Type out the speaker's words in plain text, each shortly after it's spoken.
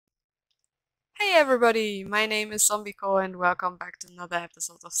Hey everybody, my name is Zombiiko and welcome back to another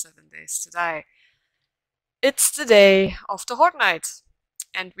episode of 7 Days to Die. It's the day of the Horde Night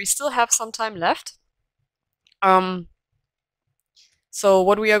and we still have some time left. So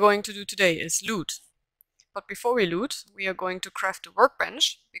what we are going to do today is loot. But before we loot, we are going to craft a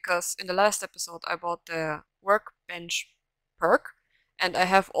workbench because in the last episode I bought the workbench perk and I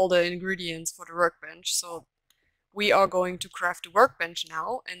have all the ingredients for the workbench. So we are going to craft a workbench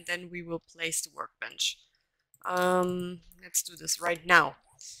now and then we will place the workbench. Let's do this right now.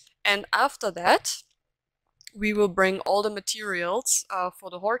 And after that, we will bring all the materials for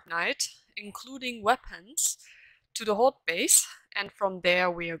the Horde Night, including weapons, to the Horde base. And from there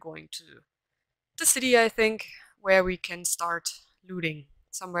we are going to the city, I think, where we can start looting.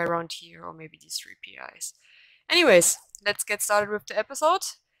 Somewhere around here, or maybe these 3 PIs. Anyways, let's get started with the episode.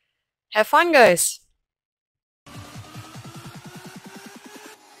 Have fun, guys!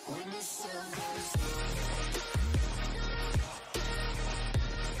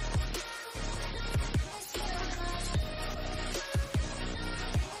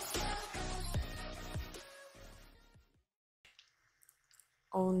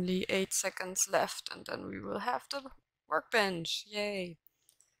 Only 8 seconds left and then we will have the workbench. Yay.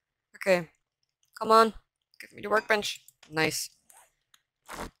 Okay, come on, give me the workbench. Nice.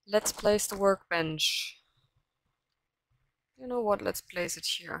 Let's place the workbench. You know what, let's place it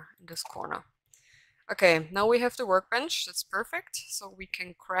here in this corner. Okay, now we have the workbench, that's perfect. So we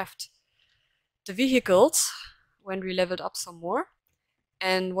can craft the vehicles when we leveled up some more.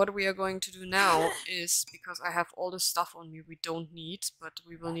 And what we are going to do now is, because I have all the stuff on me we don't need, but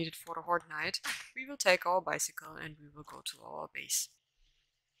we will need it for the Horde Night, we will take our bicycle and we will go to our base.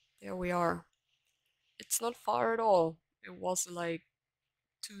 There we are. It's not far at all. It was like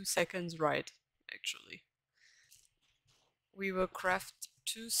 2 seconds ride, actually. We will craft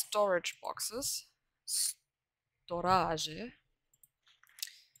 2 storage boxes. Storage.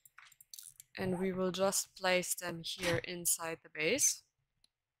 And we will just place them here inside the base.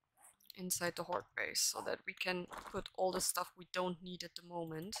 Inside the Horde base, so that we can put all the stuff we don't need at the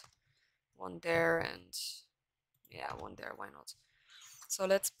moment. One there and yeah, one there, why not? So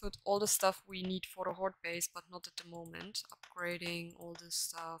let's put all the stuff we need for the Horde base, but not at the moment. Upgrading all this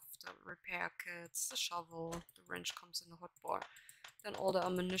stuff, the repair kits, the shovel, the wrench comes in the hotbar, then all the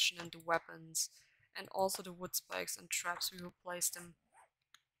ammunition and the weapons, and also the wood spikes and traps. We will place them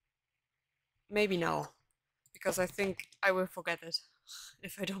maybe now, because I think I will forget it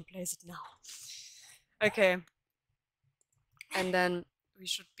if I don't place it now. Okay. And then we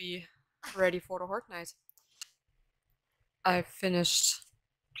should be ready for the Horde Night. I finished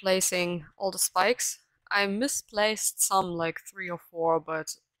placing all the spikes. I misplaced some, like 3 or 4,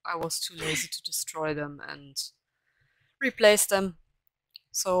 but I was too lazy to destroy them and replace them.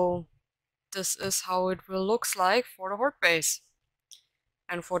 So this is how it will look like for the Horde base.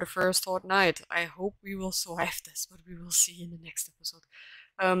 And for the first Horde Night. I hope we will survive this, but we will see in the next episode.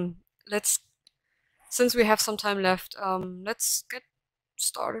 Since we have some time left, let's get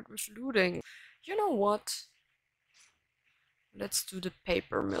started with looting. You know what? Let's do the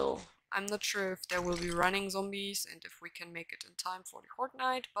paper mill. I'm not sure if there will be running zombies and if we can make it in time for the Horde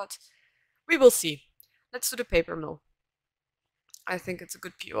Night, but we will see. Let's do the paper mill. I think it's a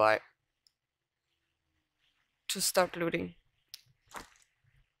good POI to start looting.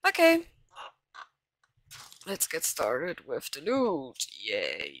 Okay. Let's get started with the loot.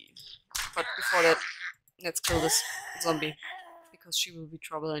 Yay. But before that, let's kill this zombie, because she will be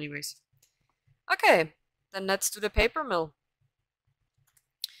trouble anyways. Okay, then let's do the paper mill.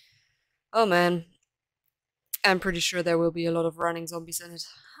 Oh man, I'm pretty sure there will be a lot of running zombies in it.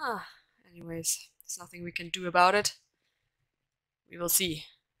 Anyways, there's nothing we can do about it. We will see.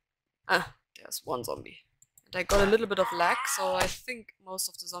 There's one zombie. And I got a little bit of lag, so I think most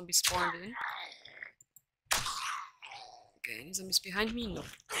of the zombies spawned in. Okay, any zombies behind me? No.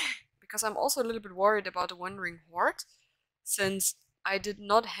 Because I'm also a little bit worried about the wandering horde, since I did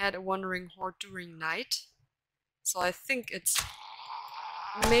not had a wandering horde during night. So I think it's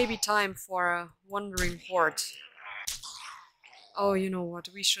maybe time for a wandering horde. Oh, you know what?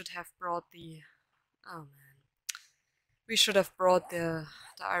 We should have brought the... Oh man. We should have brought the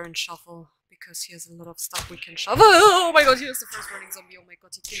iron shovel, because here's a lot of stuff we can shovel. Oh my god, here's the first running zombie. Oh my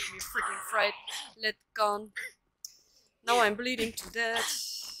god, he gave me a freaking fright. Let gone. Now I'm bleeding to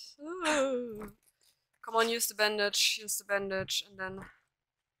death. Ooh. Come on, use the bandage, and then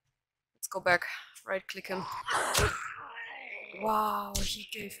let's go back. Right click him. Wow, he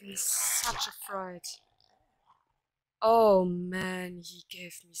gave me such a fright. Oh man, he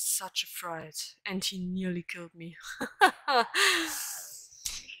gave me such a fright. And he nearly killed me.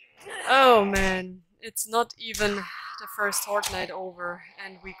 Oh man, it's not even the first Horde night over,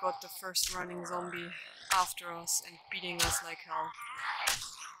 and we got the first running zombie after us and beating us like hell.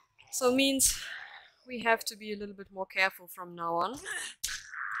 So it means we have to be a little bit more careful from now on.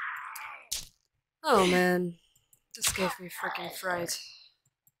 Oh man, this gave me freaking fright.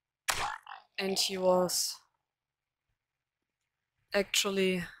 And he was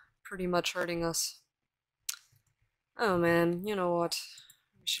actually pretty much hurting us. Oh man, you know what?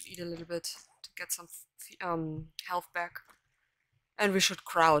 We should eat a little bit to get some health back. And we should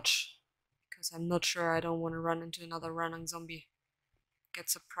crouch, because I'm not sure I don't want to run into another running zombie.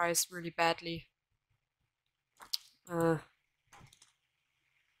 Get surprised really badly. But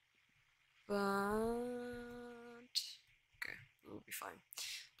okay, we'll be fine.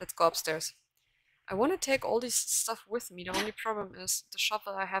 Let's go upstairs. I want to take all this stuff with me. The only problem is the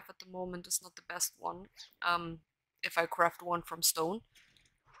shovel I have at the moment is not the best one. If I craft one from stone.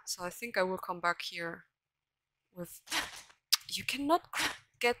 So I think I will come back here with... You cannot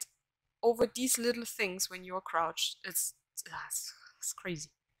get over these little things when you're crouched. It's crazy.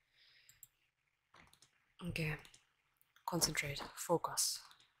 Okay. Concentrate. Focus.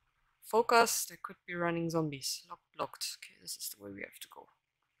 Focus. There could be running zombies. Locked. Okay, this is the way we have to go.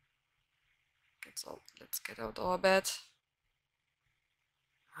 Let's get out our bed.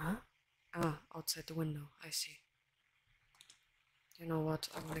 Huh? Ah, outside the window. I see. You know what?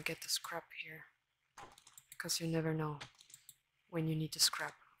 I want to get the scrap here. Because you never know when you need the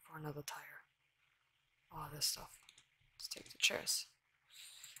scrap for another tire. Oh, this stuff. Let's take the chairs.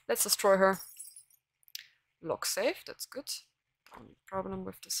 Let's destroy her. Lock safe, that's good. The only problem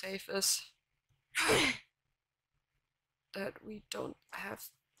with the safe is that we don't have...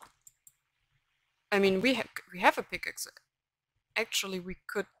 I mean, we have a pickaxe. Actually, we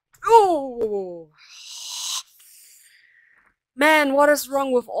could... Oh! Man, what is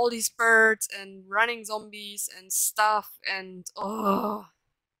wrong with all these birds and running zombies and stuff and... Oh!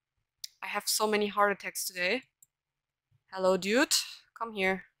 I have so many heart attacks today. Hello, dude. Come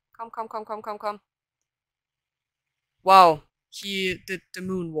here. Come. Wow, he did the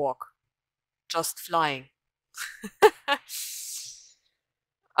moonwalk. Just flying.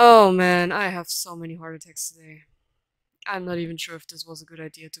 Oh man, I have so many heart attacks today. I'm not even sure if this was a good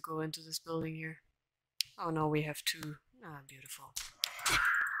idea to go into this building here. Oh no, we have two. Ah, beautiful.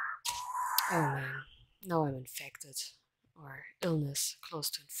 Oh man, now I'm infected. Or illness, close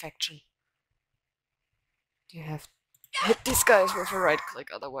to infection. You have to hit these guys with a right click,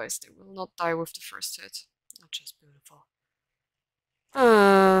 otherwise they will not die with the first hit. Oh, just beautiful.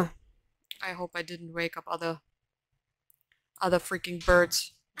 I hope I didn't wake up other freaking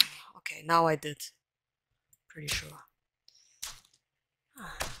birds. Okay, now I did. Pretty sure.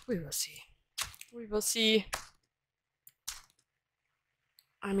 We will see. We will see.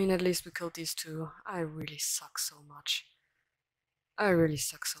 I mean, at least we killed these two. I really suck so much. I really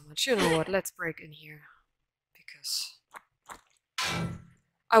suck so much. You know what? Let's break in here. Because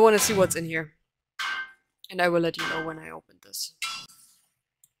I want to see what's in here. And I will let you know when I open this.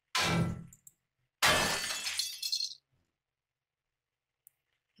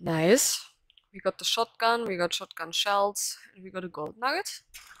 Nice. We got the shotgun, we got shotgun shells, and we got a gold nugget.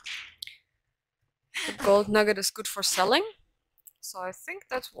 The gold nugget is good for selling. So I think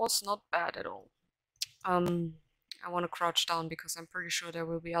that was not bad at all. I want to crouch down because I'm pretty sure there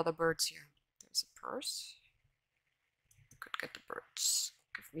will be other birds here. There's a purse. I could get the birds.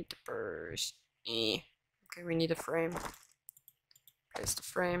 Give me the purse. Okay, we need a frame. Place the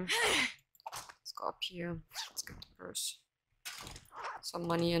frame. Let's go up here. Let's get the purse. Some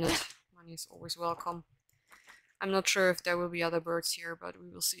money in it. Money is always welcome. I'm not sure if there will be other birds here, but we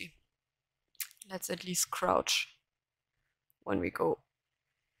will see. Let's at least crouch when we go.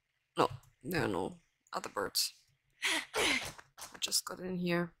 No, there are no other birds. I just got in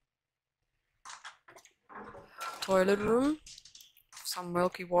here. Toilet room. Some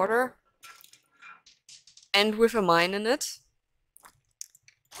milky water. And with a mine in it.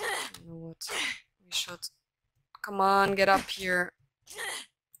 You know what? We should... Come on, get up here.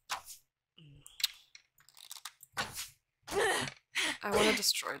 I want to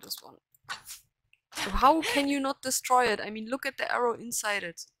destroy this one. How can you not destroy it? I mean, look at the arrow inside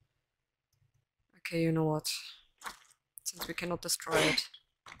it. Okay, you know what? Since we cannot destroy it,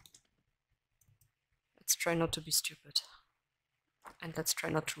 let's try not to be stupid. And let's try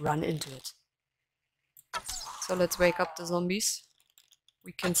not to run into it. So let's wake up the zombies.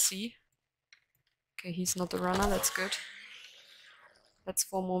 We can see. Okay, he's not the runner, that's good. Let's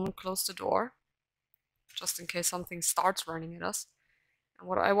for a moment close the door. Just in case something starts running at us. And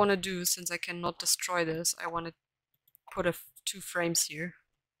what I want to do, since I cannot destroy this, I want to put two frames here.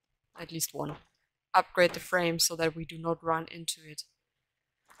 At least one. Upgrade the frame so that we do not run into it.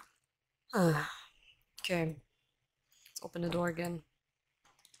 Okay. Let's open the door again.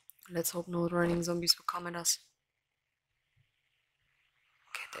 Let's hope no running zombies will come at us.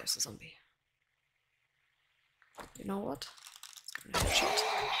 Okay, there's a zombie. You know what? Let's give him a headshot.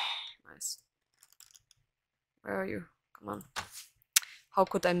 Nice. Where are you? Come on. How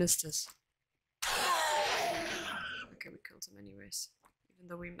could I miss this? Okay, we killed him anyways. Even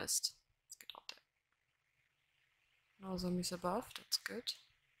though we missed. Let's get out there. No zombies above, that's good.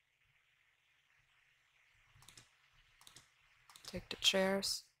 Take the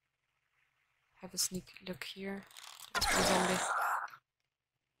chairs. Have a sneak look here. There's one zombie.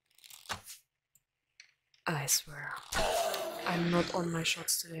 I swear. I'm not on my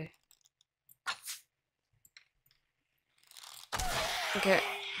shots today. Okay,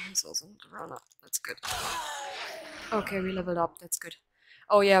 he's also the runner. That's good. Okay, we leveled up. That's good.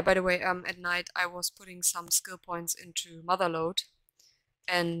 Oh yeah, by the way, at night I was putting some skill points into Motherload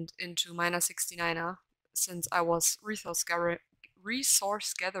and into Miner 69er since I was resource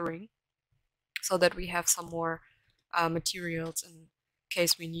gathering so that we have some more materials in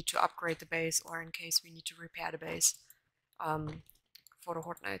case we need to upgrade the base or in case we need to repair the base for the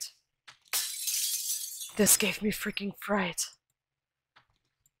Horde Night. This gave me freaking fright.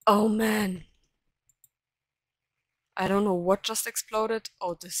 Oh man. I don't know what just exploded.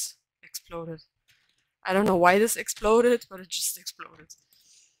 Oh, this exploded. I don't know why this exploded, but it just exploded.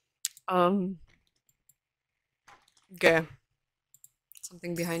 Okay.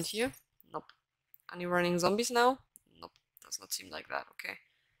 Something behind here? Nope. Any running zombies now? Nope. Does not seem like that. Okay.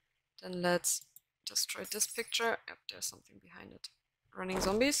 Then let's destroy this picture. Yep, there's something behind it. Running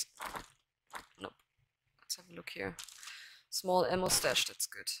zombies? Nope. Let's have a look here. Small ammo stash, that's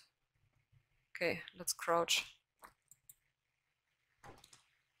good. Okay, let's crouch.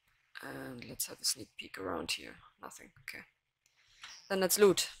 And let's have a sneak peek around here. Nothing, okay. Then let's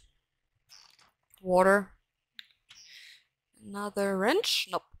loot. Water. Another wrench?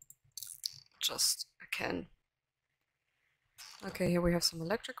 Nope. Just a can. Okay, here we have some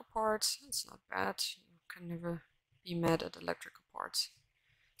electrical parts. It's not bad. You can never be mad at electrical parts.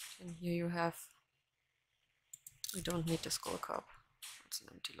 And here you have... We don't need the skull cup. It's an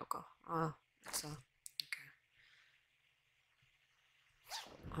empty locker. Ah, it's a... Okay.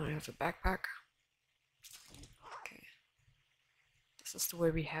 I have a backpack. Okay. This is the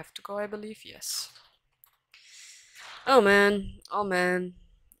way we have to go, I believe. Yes. Oh man. Oh man.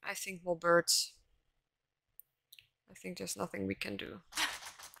 I think more birds. I think there's nothing we can do.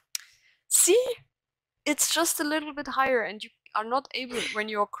 See? It's just a little bit higher and you are not able, when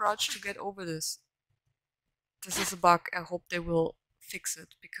you're crouched, to get over this. This is a bug. I hope they will fix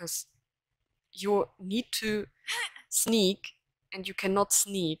it because you need to sneak and you cannot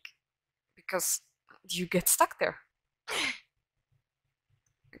sneak because you get stuck there.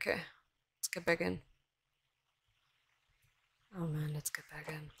 Okay, let's get back in. Oh man, let's get back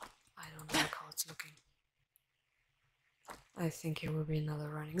in. I don't like how it's looking. I think here will be another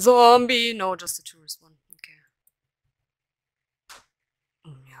running zombie. No, just a tourist one. Okay.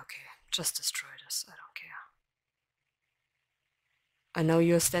 Yeah, okay. Just destroy this. I don't care. I know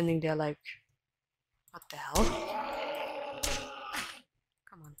you're standing there like, what the hell?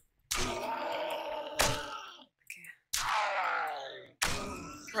 Come on. Okay.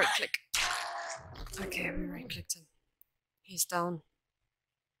 Right click. Okay, we right clicked him. He's down.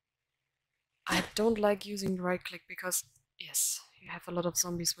 I don't like using the right click because, yes, you have a lot of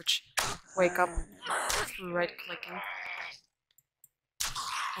zombies which wake up through right clicking.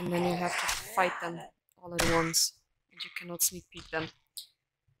 And then you have to fight them all at once. And you cannot sneak peek them.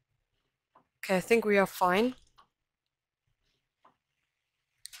 Okay, I think we are fine.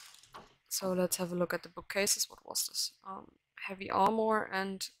 So let's have a look at the bookcases. What was this? Heavy armor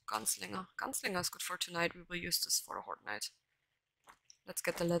and gunslinger. Gunslinger is good for tonight. We will use this for the Horde Night. Let's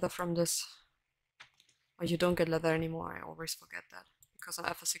get the leather from this. Oh, you don't get leather anymore. I always forget that. Because on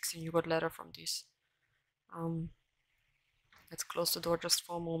FS16 you got leather from these. Let's close the door just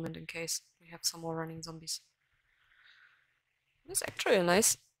for a moment in case we have some more running zombies. It's actually a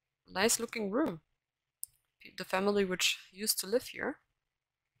nice looking room. The family which used to live here.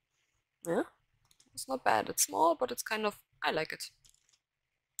 Yeah, it's not bad. It's small, but it's kind of... I like it.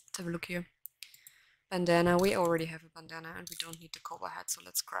 Let's have a look here. Bandana. We already have a bandana and we don't need the cobra hat, so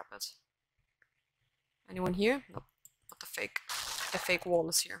let's grab it. Anyone here? Nope. But the fake wall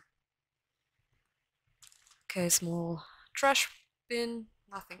is here. Okay, small trash bin.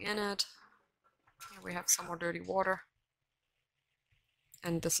 Nothing in it. Here we have some more dirty water.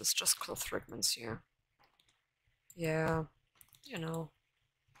 And this is just cloth fragments here. Yeah, you know.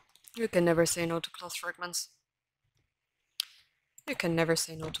 You can never say no to cloth fragments. You can never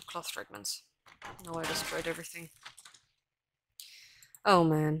say no to cloth fragments. No, I destroyed everything. Oh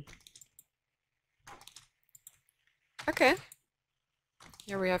man. Okay.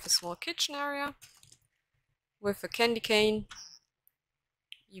 Here we have a small kitchen area with a candy cane.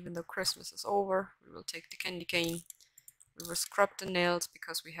 Even though Christmas is over, we will take the candy cane. We will scrap the nails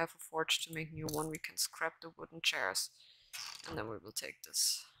because we have a forge to make new one. We can scrap the wooden chairs. And then we will take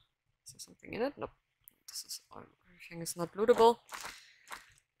this. Is there something in it? Nope. This is everything is not lootable.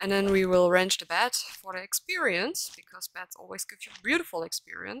 And then we will wrench the bed for the experience, because beds always give you beautiful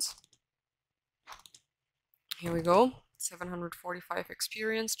experience. Here we go. 745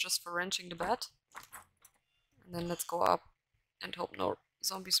 experience just for wrenching the bed. And then let's go up and hope no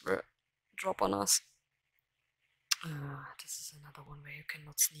zombies will drop on us. This is another one where you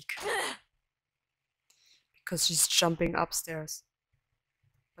cannot sneak. Because she's jumping upstairs.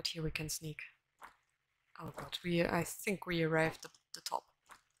 But here we can sneak. Oh god, I think we arrived at the top.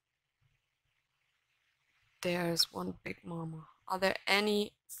 There's one big mama. Are there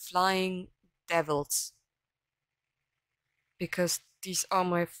any flying devils? Because these are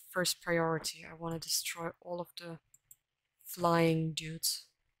my first priority. I want to destroy all of the flying dudes.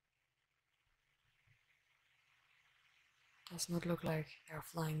 Does not look like they're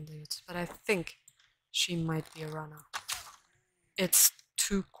flying dudes, but I think she might be a runner. It's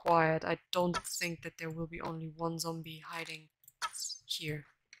too quiet. I don't think that there will be only one zombie hiding here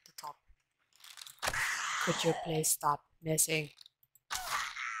at the top. Could you please stop messing?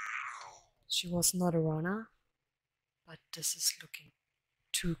 She was not a runner, but this is looking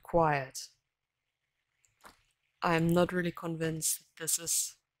too quiet. I'm not really convinced that this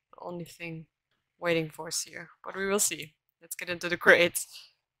is the only thing waiting for us here, but we will see. Let's get into the crates.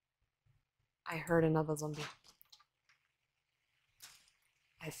 I heard another zombie.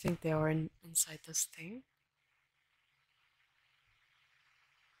 I think they are inside this thing.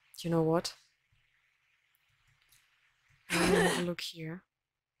 You know what? I'm gonna have a look here.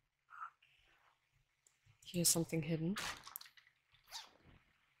 Here's something hidden.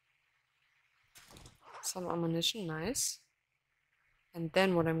 Some ammunition, nice. And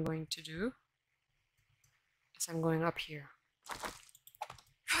then what I'm going to do is I'm going up here.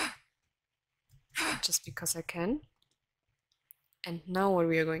 Just because I can. And now what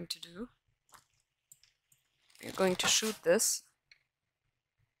we are going to do, we're going to shoot this.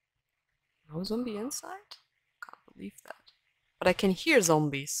 No zombie inside? Can't believe that. But I can hear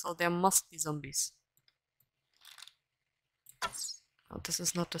zombies, so there must be zombies. Oh, this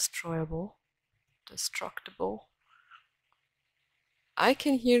is not destroyable. Destructible. I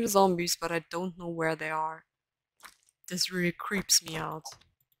can hear the zombies, but I don't know where they are. This really creeps me out.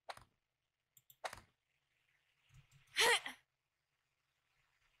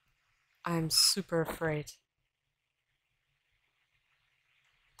 I'm super afraid.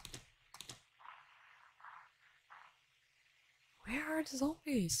 Where are the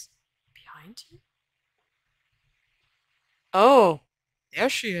zombies? Behind you? Oh, there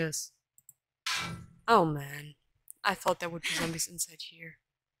she is. Oh man, I thought there would be zombies inside here.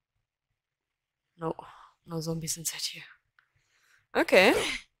 No, no zombies inside here. Okay,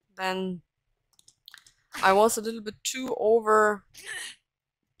 then I was a little bit too over.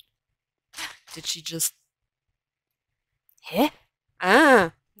 Did she just... Huh?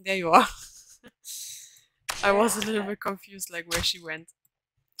 Ah, there you are. I was a little bit confused, like where she went.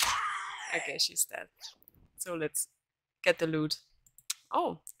 Okay, she's dead. So let's get the loot.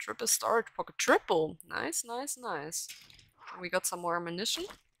 Oh, triple storage pocket. Triple. Nice, nice, nice. We got some more ammunition.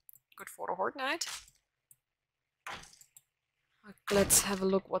 Good for the hordnight. Let's have a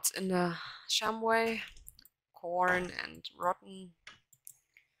look what's in the shamway. Corn and rotten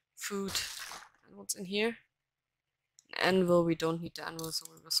food. And what's in here? An anvil. We don't need the anvil, so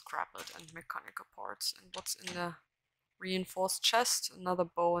we will scrap it. And mechanical parts. And what's in the reinforced chest? Another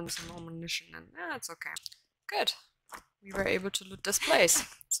bow and some ammunition. And yeah, it's okay. Good. We were able to loot this place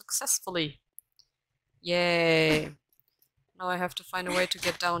successfully. Yay! Now I have to find a way to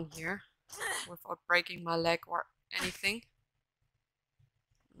get down here without breaking my leg or anything.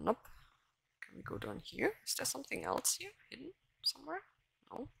 Nope. Can we go down here? Is there something else here hidden somewhere?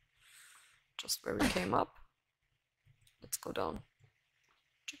 No. Just where we came up. Let's go down.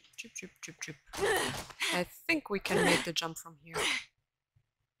 Chip, chip, chip, chip, chip. I think we can make the jump from here.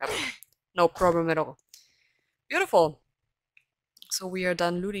 Yep. No problem at all. Beautiful. So we are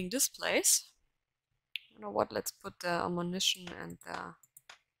done looting this place. You know what? Let's put the ammunition and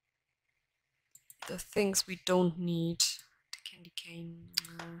the things we don't need. The candy cane.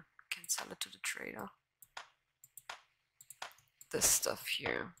 Can sell it to the trader. This stuff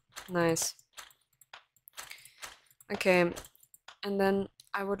here. Nice. Okay, and then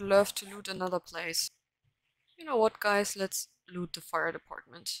I would love to loot another place. You know what, guys? Let's loot the fire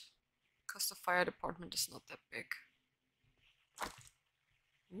department. Because the fire department is not that big.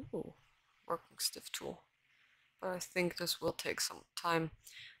 Ooh, working stiff tool. But I think this will take some time.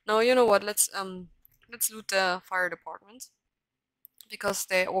 Now, you know what? Let's loot the fire department. Because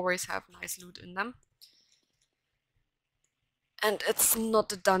they always have nice loot in them. And it's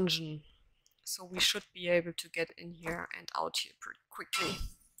not a dungeon. So we should be able to get in here and out here pretty quickly.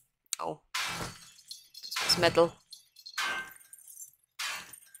 Oh, this was metal.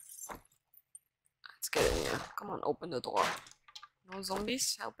 Let's get in here. Come on, open the door. No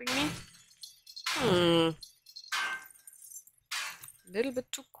zombies helping me? A little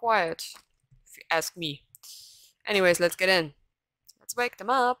bit too quiet, if you ask me. Anyways, let's get in. Let's wake them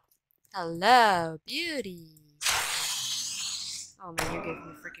up. Hello, beauty. Oh man, you gave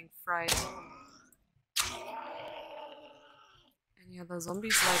me freaking fright. Any other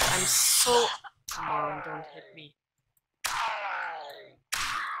zombies? Like, I'm so... Come on, don't hit me.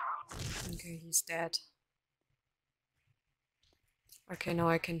 Okay, he's dead. Okay, now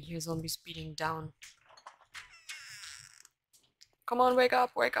I can hear zombies beating down. Come on, wake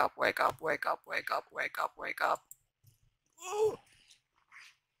up, wake up, wake up, wake up, wake up, wake up, wake up.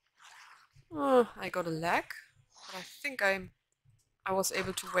 I got a lag, but I think I was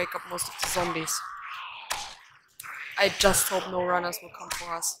able to wake up most of the zombies. I just hope no runners will come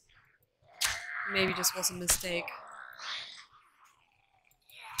for us. Maybe this was a mistake.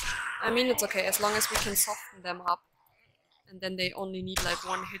 I mean, it's okay, as long as we can soften them up. And then they only need like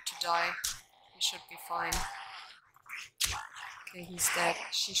one hit to die. We should be fine. Okay, he's dead.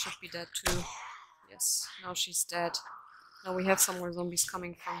 She should be dead too. Yes, now she's dead. Now we have some more zombies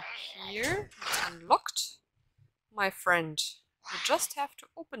coming from here. It's unlocked. My friend, you just have to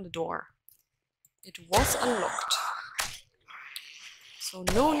open the door. It was unlocked. So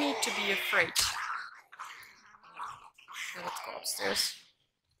no need to be afraid. Okay, let's go upstairs.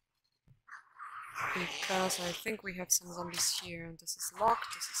 Because I think we have some zombies here. And this is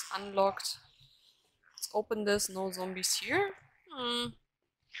locked, this is unlocked. Let's open this, no zombies here.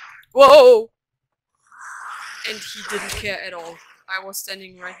 Whoa! And he didn't care at all. I was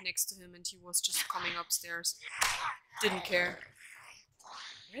standing right next to him and he was just coming upstairs. Didn't care.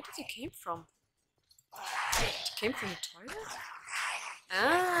 Where did he came from? He came from the toilet?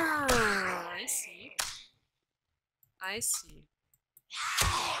 Ah, I see. I see.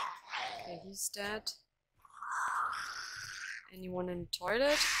 Okay, he's dead. Anyone in the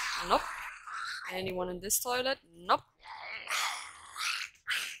toilet? Nope. Anyone in this toilet? Nope.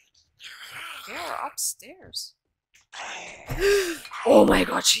 They are upstairs. Oh my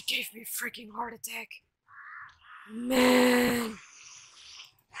god, she gave me a freaking heart attack. Man.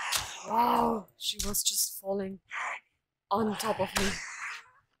 Wow, she was just falling on top of me.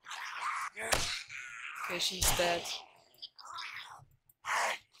 Okay, she's dead.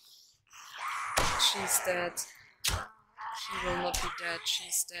 She's dead. She will not be dead.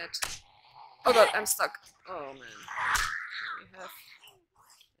 She's dead. Oh god, I'm stuck. Oh man. We have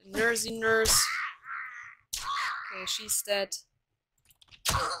a nursey nurse. Okay, she's dead.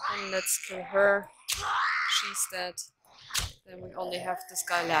 And let's kill her. She's dead. Then we only have this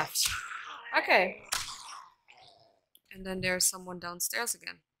guy left. Okay. And then there's someone downstairs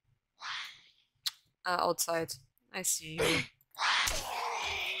again. Outside. I see you.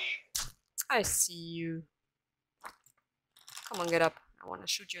 I see you. Come on, get up. I want to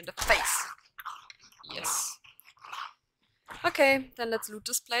shoot you in the face. Yes. Okay, then let's loot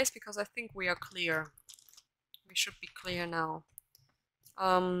this place because I think we are clear. We should be clear now.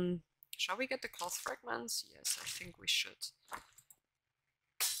 Shall we get the cloth fragments? Yes, I think we should.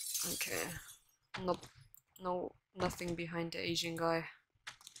 Okay. Nope. No, nothing behind the Asian guy.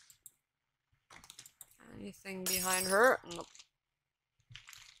 Anything behind her? Nope.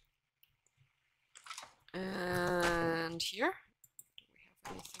 And here? Do we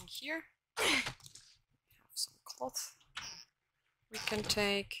have anything here? We have some cloth we can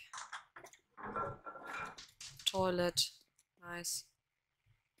take. Toilet. Nice.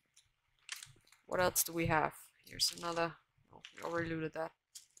 What else do we have? Here's another. Oh, we already looted that.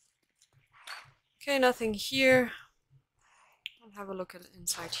 Okay, nothing here. I'll have a look at the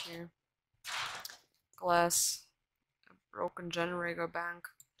inside here. Glass. A broken generator bank.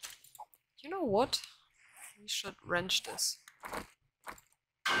 You know what? We should wrench this.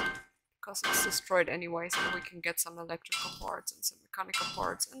 Because it's destroyed anyways, and we can get some electrical parts and some mechanical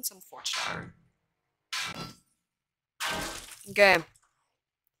parts and some forged iron. Okay.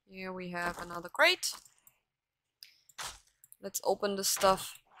 Here we have another crate. Let's open this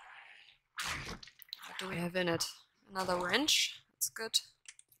stuff. What do we have in it? Another wrench. That's good.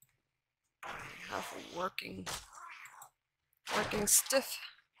 We have a working stiff.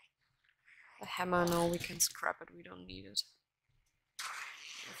 A hammer, no, we can scrap it. We don't need it.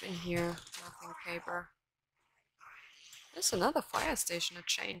 In here, nothing paper. There's another fire station that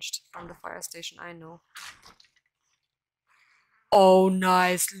changed from the fire station I know. Oh,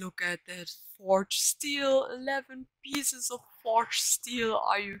 nice. Look at that. Forged steel. 11 pieces of forged steel.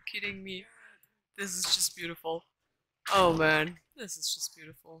 Are you kidding me? This is just beautiful. Oh, man. This is just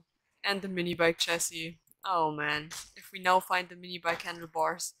beautiful. And the mini bike chassis. Oh, man. If we now find the mini bike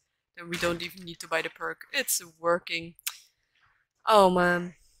handlebars, then we don't even need to buy the perk. It's working. Oh,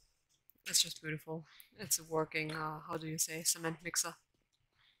 man. It's just beautiful. It's a working, how do you say, cement mixer.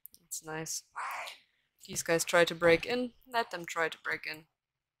 It's nice. These guys try to break in. Let them try to break in.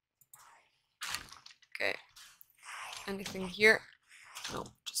 Okay. Anything here? No,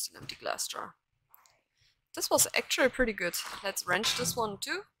 just an empty glass jar. This was actually pretty good. Let's wrench this one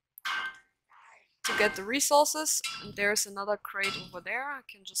too. To get the resources. And there's another crate over there. I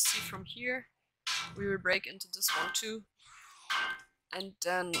can just see from here. We will break into this one too. And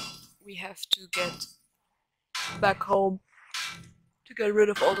then we have to get back home to get rid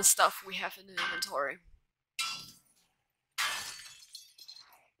of all the stuff we have in the inventory.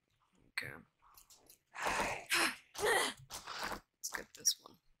 Okay. Let's get this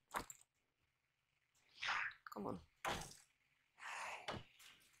one. Come on.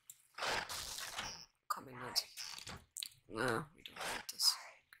 Coming out. Nah, we don't need this.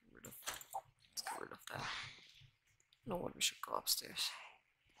 Let's get rid of that. You know what, we should go upstairs.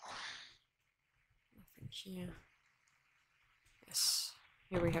 Nothing here. Yes.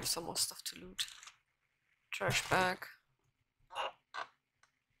 Here we have some more stuff to loot. Trash bag.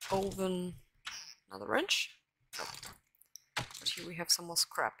 Oven. Another wrench. Nope. But here we have some more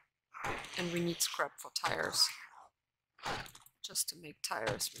scrap. And we need scrap for tires. Just to make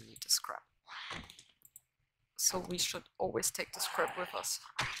tires we need the scrap. So we should always take the scrap with us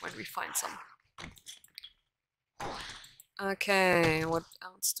when we find some. Okay, what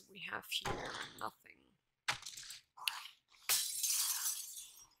else do we have here? Nothing.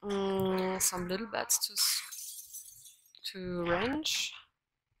 Some little beds to wrench.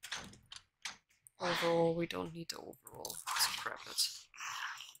 Overall, we don't need the overall. Scrap it.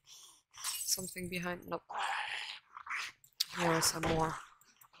 Something behind? Nope. Here are some more.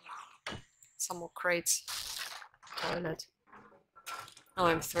 Some more crates. Toilet. Oh,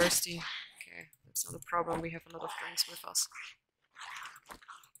 I'm thirsty. Okay, that's not a problem. We have a lot of drinks with us.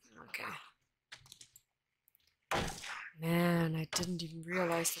 Okay. Man, I didn't even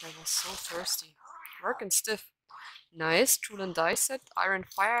realize that I was so thirsty. Working stiff. Nice. Tool and die set. Iron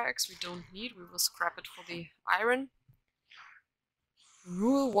fire axe we don't need. We will scrap it for the iron.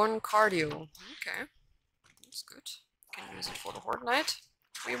 Rule 1 cardio. Okay. That's good. Can use it for the hordnight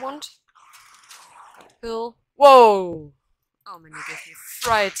if we want. Got a pill. Whoa! Oh man, you gave me a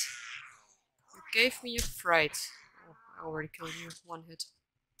fright. You gave me a fright. Oh, I already killed you. One hit.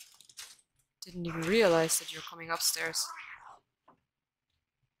 Didn't even realize that you're coming upstairs.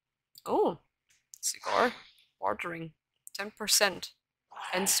 Oh, cigar. Watering. 10%.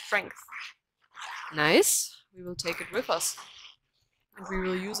 And strength. Nice. We will take it with us. And we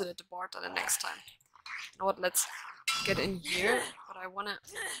will use it at the barter the next time. You know what, let's get in here. But I wanna...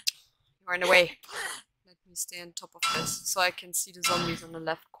 You're in the way. Let me stay on top of this so I can see the zombies on the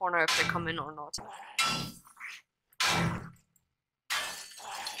left corner if they come in or not.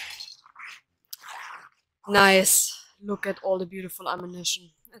 Nice. Look at all the beautiful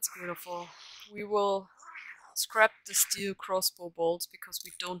ammunition. It's beautiful. We will scrap the steel crossbow bolts because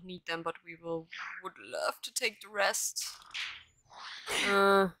we don't need them, but we would love to take the rest.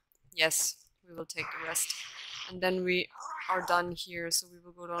 Yes, we will take the rest. And then we are done here, so we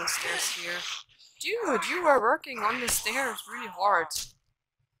will go downstairs here. Dude, you are working on the stairs really hard.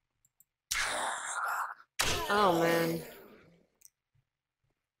 Oh man.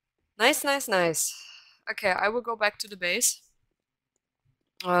 Nice, nice, nice. Okay, I will go back to the base.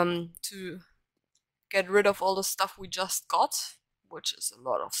 To get rid of all the stuff we just got, which is a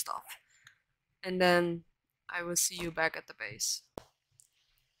lot of stuff. And then I will see you back at the base.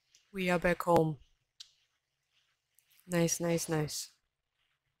 We are back home. Nice, nice, nice.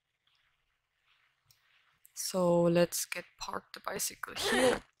 So let's park the bicycle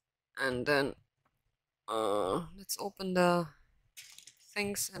here, and then let's open the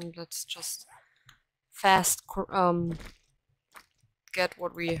things and let's just fast get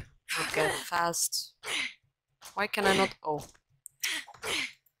what we get fast. Why can I not? Oh,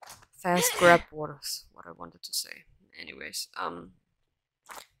 fast grab waters. What I wanted to say. Anyways,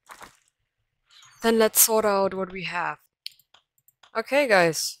 Then let's sort out what we have. Okay,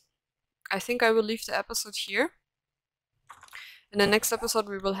 guys. I think I will leave the episode here. In the next episode,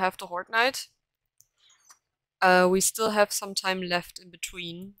 we will have the Horde Night. We still have some time left in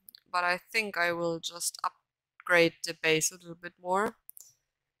between, but I think I will just upgrade the base a little bit more.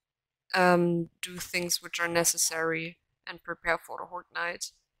 Do things which are necessary and prepare for the Horde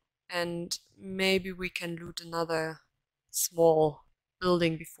Night. And maybe we can loot another small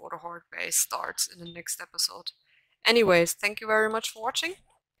building before the Horde base starts in the next episode. Anyways, thank you very much for watching.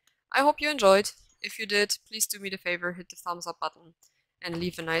 I hope you enjoyed. If you did, please do me the favor, hit the thumbs up button and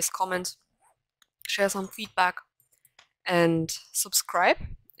leave a nice comment. Share some feedback and subscribe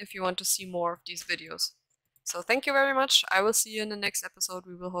if you want to see more of these videos. So thank you very much. I will see you in the next episode.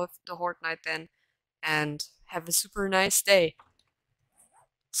 We will have the Horde Night then. And have a super nice day.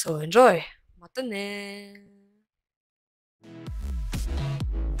 So enjoy. Matane.